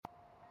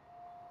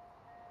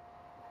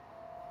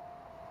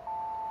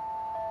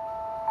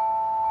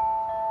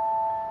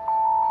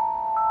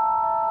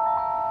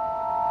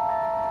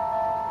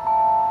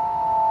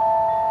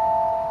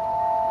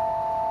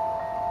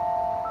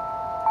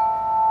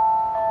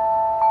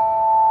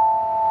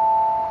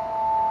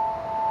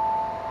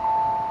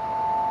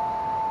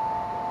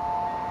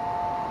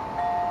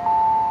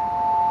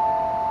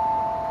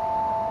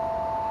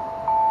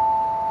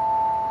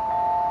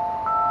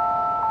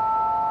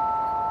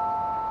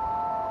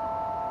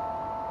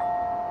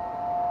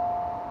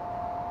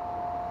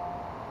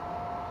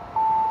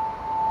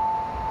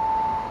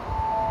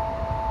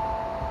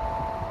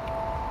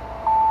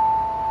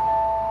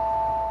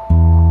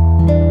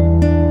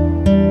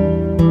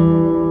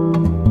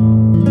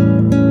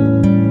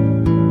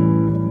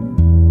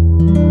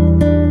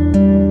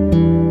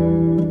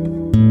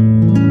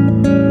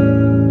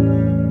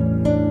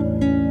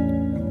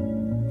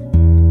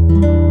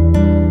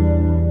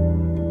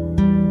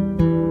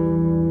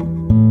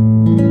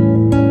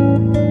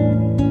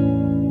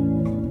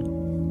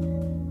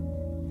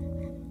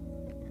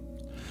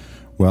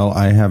Well,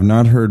 I have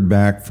not heard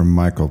back from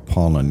Michael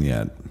Pollan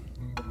yet.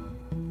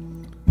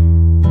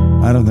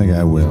 I don't think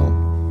I will.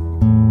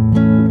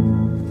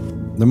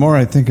 The more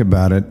I think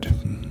about it,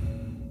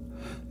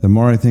 the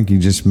more I think he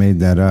just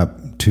made that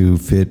up to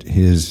fit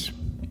his,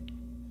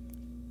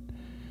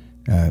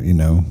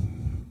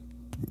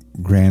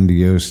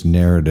 grandiose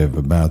narrative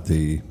about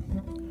the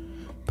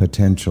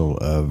potential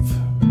of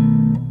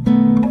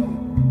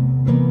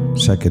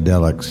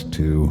psychedelics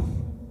to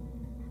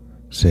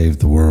save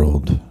the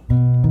world.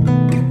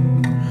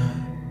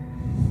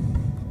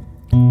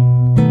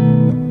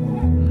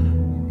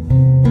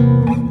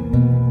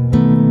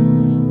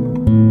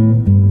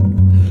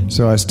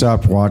 So I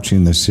stopped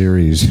watching the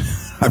series.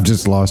 I've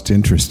just lost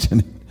interest in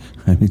it.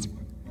 I mean,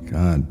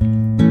 God.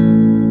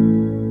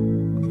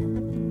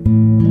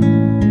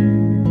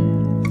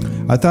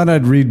 I thought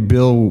I'd read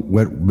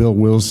what Bill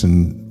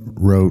Wilson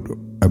wrote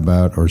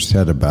about or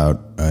said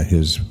about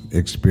his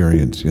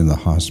experience in the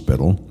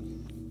hospital.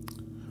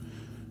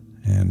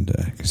 And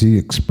because he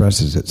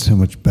expresses it so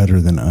much better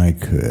than I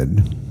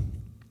could.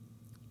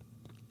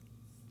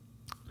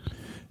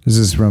 This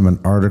is from an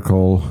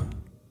article,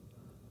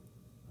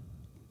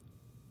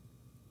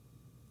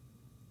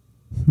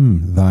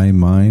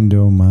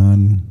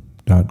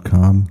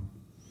 thymindoman.com.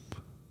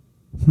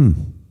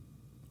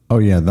 Oh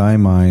yeah, thy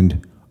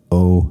mind,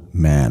 oh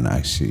man,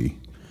 I see.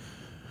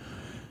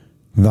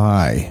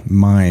 Thy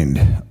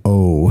mind,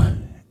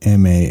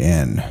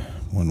 O-M-A-N,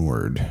 one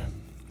word.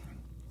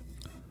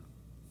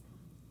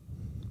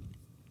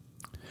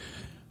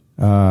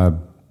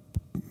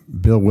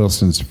 Bill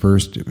Wilson's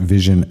first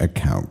vision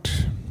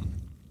account.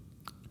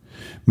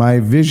 My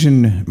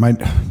depression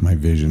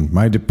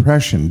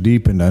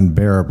deepened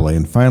unbearably,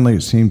 and finally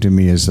it seemed to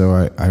me as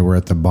though I were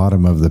at the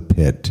bottom of the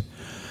pit.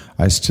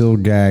 I still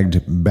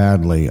gagged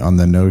badly on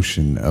the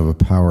notion of a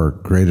power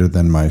greater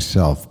than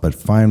myself, but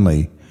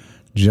finally,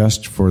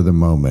 just for the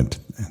moment,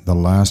 the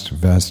last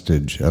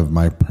vestige of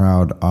my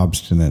proud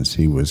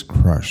obstinacy was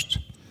crushed.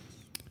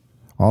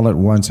 All at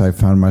once I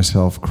found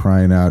myself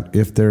crying out,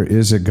 "If there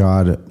is a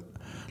God,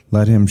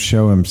 let him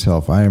show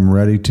himself. I am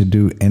ready to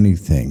do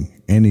anything,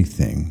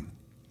 anything."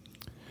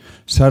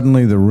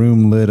 Suddenly the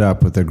room lit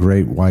up with a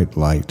great white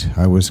light.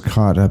 I was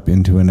caught up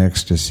into an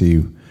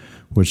ecstasy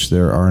which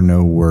there are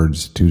no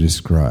words to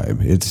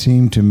describe. It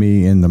seemed to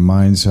me in the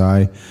mind's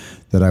eye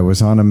that I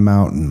was on a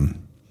mountain,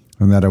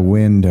 and that a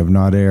wind of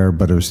not air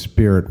but of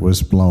spirit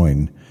was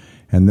blowing,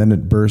 and then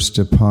it burst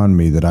upon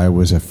me that I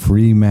was a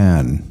free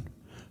man.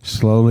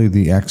 Slowly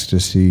the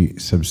ecstasy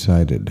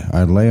subsided.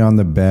 I lay on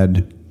the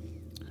bed,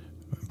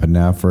 but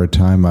now for a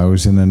time I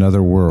was in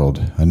another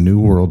world, a new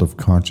world of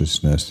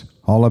consciousness.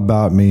 All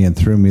about me and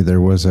through me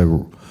there was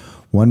a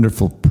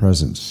wonderful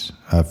presence,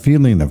 a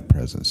feeling of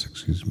presence,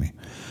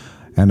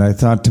 And I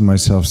thought to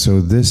myself,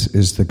 so this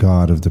is the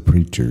God of the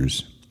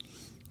preachers.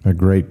 A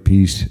great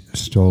peace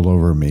stole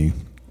over me.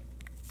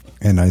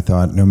 And I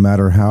thought, no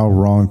matter how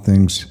wrong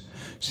things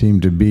seem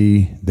to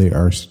be, they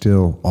are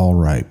still all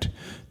right.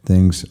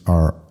 Things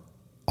are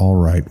all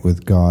right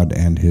with God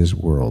and his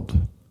world.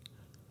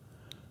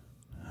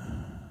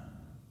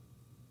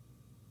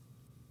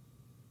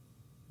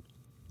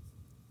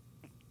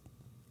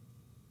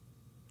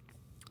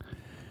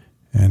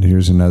 And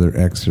here's another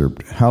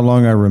excerpt. How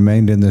long I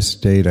remained in this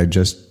state, I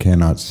just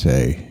cannot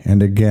say.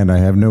 And again, I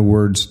have no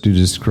words to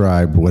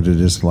describe what it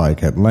is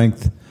like. At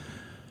length,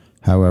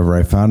 however,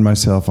 I found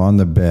myself on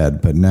the bed,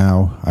 but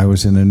now I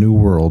was in a new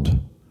world,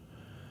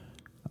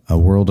 a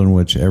world in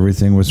which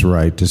everything was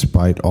right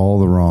despite all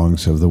the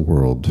wrongs of the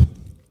world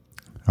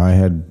I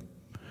had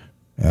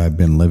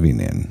been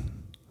living in.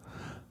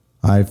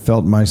 I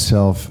felt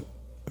myself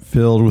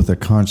filled with the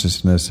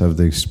consciousness of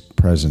the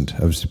present,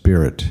 of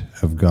spirit,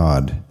 of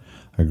God.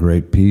 A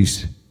great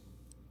peace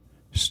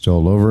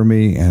stole over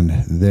me,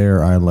 and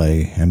there I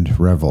lay and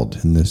reveled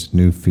in this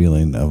new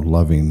feeling of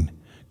loving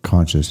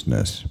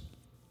consciousness.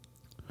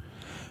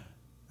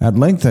 At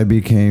length I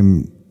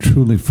became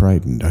truly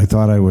frightened. I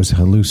thought I was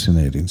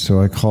hallucinating,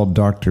 so I called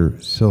Dr.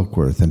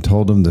 Silkworth and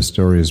told him the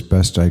story as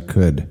best I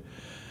could,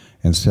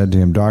 and said to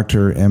him,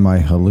 "Doctor, am I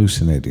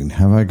hallucinating?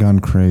 Have I gone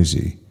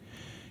crazy?"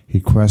 He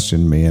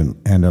questioned me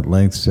and at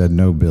length said,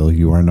 "No, Bill,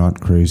 you are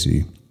not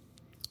crazy.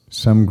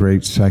 Some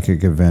great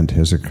psychic event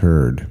has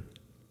occurred.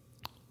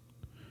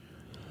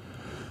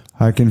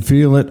 I can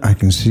feel it, I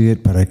can see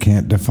it, but I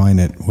can't define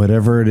it.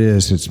 Whatever it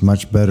is, it's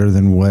much better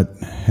than what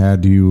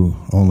had you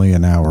only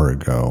an hour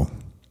ago.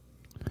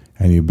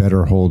 And you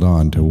better hold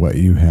on to what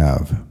you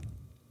have."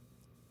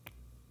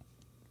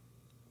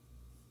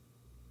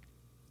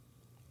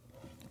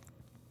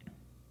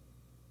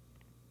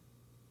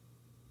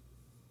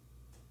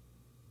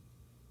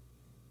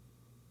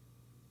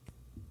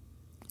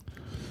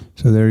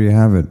 So there you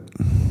have it.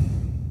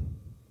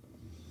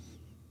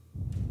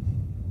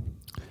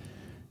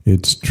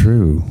 It's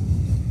true.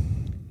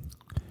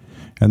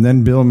 And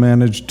then Bill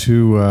managed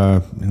to,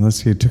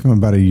 it took him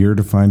about a year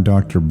to find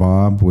Dr.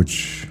 Bob,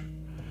 which,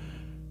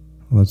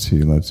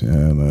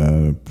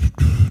 that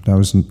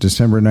was in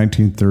December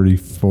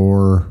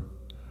 1934.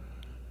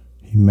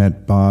 He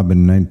met Bob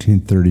in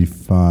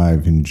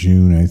 1935 in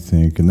June, I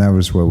think, and that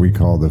was what we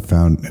call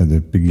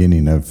the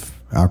beginning of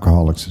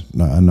Alcoholics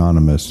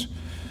Anonymous.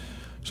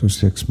 So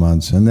 6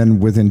 months. And then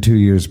within 2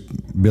 years,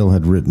 Bill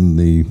had written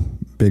the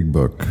big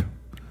book.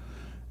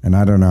 And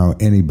I don't know how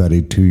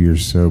anybody 2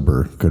 years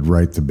sober could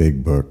write the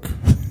big book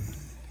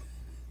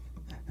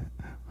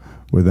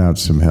without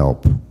some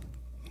help.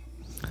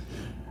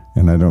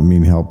 And I don't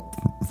mean help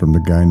from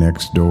the guy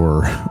next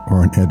door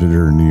or an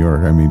editor in New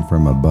York. I mean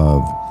from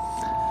above.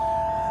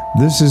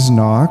 This is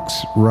Knox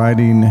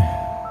riding the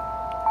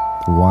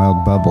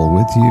wild bubble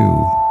with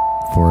you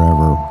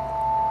forever.